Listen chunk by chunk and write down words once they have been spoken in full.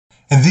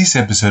In this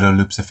episode of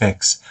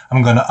LoopsFX,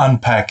 I'm gonna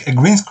unpack a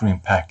green screen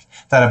pack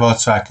that I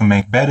bought so I can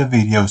make better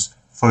videos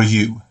for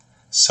you.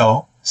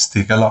 So,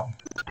 stick along.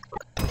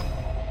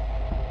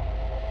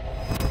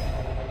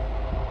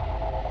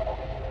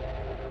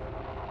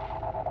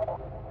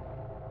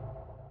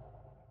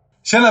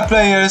 Tjena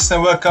players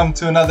and welcome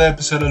to another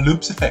episode of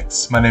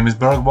LoopsFX. My name is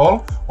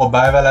BERGWALL, or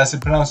BERGWALL as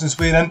it's pronounced in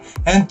Sweden,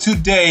 and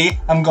today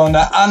I'm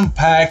gonna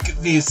unpack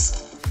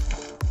this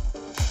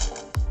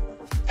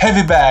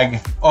heavy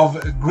bag of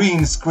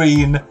green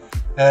screen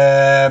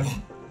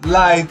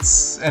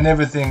lights and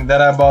everything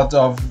that I bought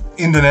off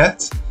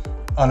internet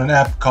on an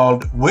app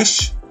called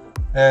Wish.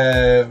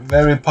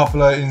 Very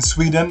popular in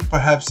Sweden.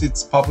 Perhaps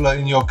it's popular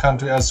in your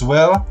country as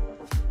well.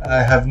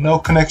 I have no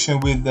connection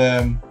with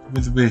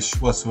Wish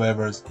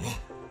whatsoever.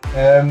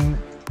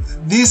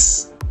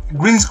 This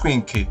green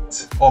screen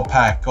kit or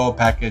pack or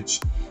package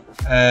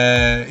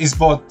is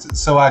bought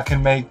so I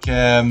can make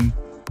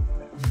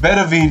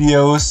better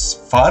videos,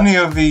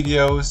 funnier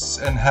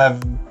videos, and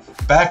have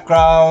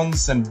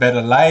backgrounds and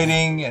better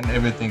lighting and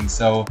everything.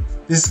 So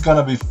this is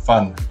gonna be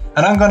fun,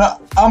 and I'm gonna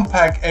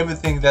unpack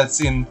everything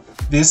that's in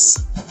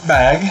this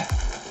bag,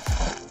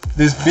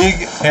 this big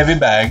heavy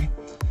bag,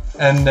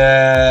 and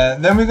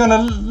then we're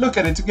gonna look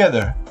at it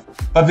together.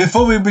 But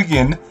before we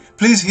begin,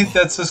 please hit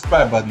that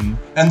subscribe button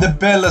and the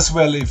bell as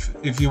well if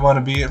you want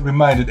to be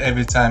reminded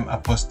every time I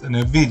post a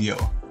new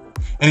video.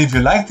 And if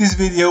you like this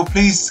video,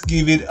 please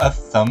give it a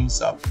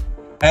thumbs up.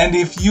 And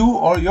if you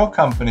or your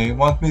company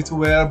want me to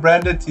wear a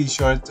branded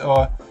t-shirt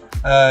or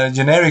a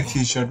generic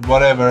t-shirt,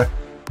 whatever,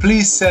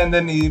 please send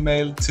an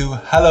email to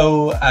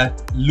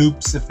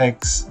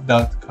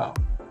hello@loopsfx.com.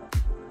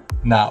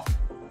 Now,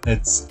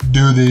 let's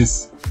do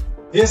this.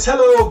 Yes,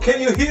 hello, can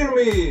you hear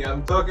me?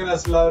 I'm talking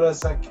as loud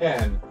as I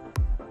can.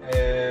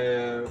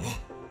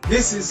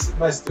 This is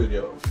my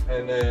studio,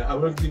 and I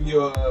will give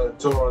you a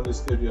tour on the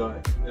studio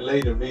in a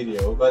later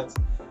video, but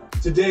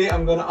today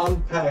I'm gonna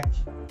unpack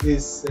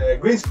this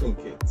green screen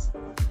kit.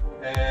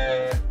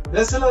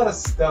 There's a lot of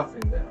stuff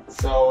in there,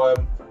 so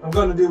I'm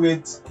gonna do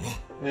it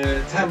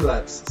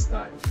time-lapse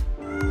style.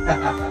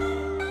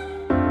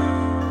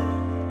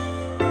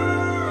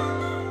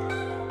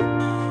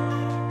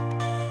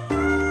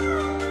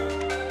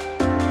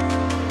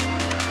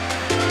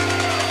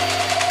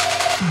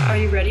 Are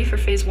you ready for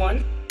phase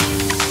one?